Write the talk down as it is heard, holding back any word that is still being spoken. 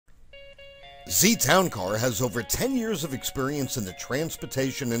Z-Towncar has over 10 years of experience in the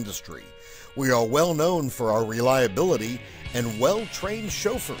transportation industry. We are well known for our reliability and well-trained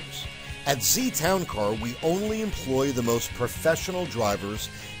chauffeurs. At Z-Towncar, we only employ the most professional drivers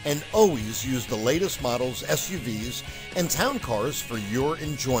and always use the latest models, SUVs, and town cars for your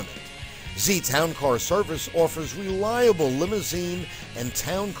enjoyment. Z-Towncar Service offers reliable limousine and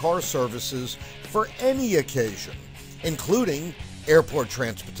town car services for any occasion, including airport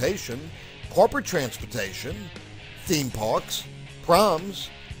transportation, corporate transportation, theme parks, proms,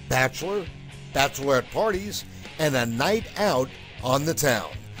 bachelor, bachelorette parties, and a night out on the town.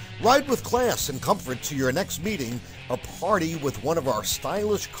 Ride with class and comfort to your next meeting or party with one of our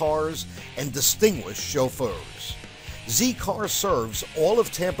stylish cars and distinguished chauffeurs. Z-Car serves all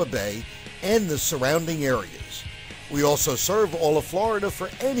of Tampa Bay and the surrounding areas. We also serve all of Florida for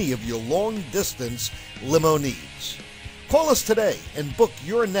any of your long-distance limo needs. Call us today and book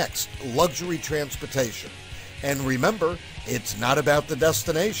your next luxury transportation. And remember, it's not about the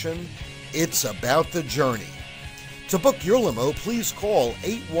destination, it's about the journey. To book your limo, please call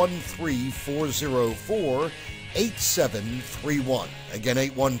 813-404-8731. Again,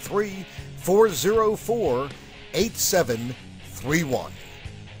 813-404-8731.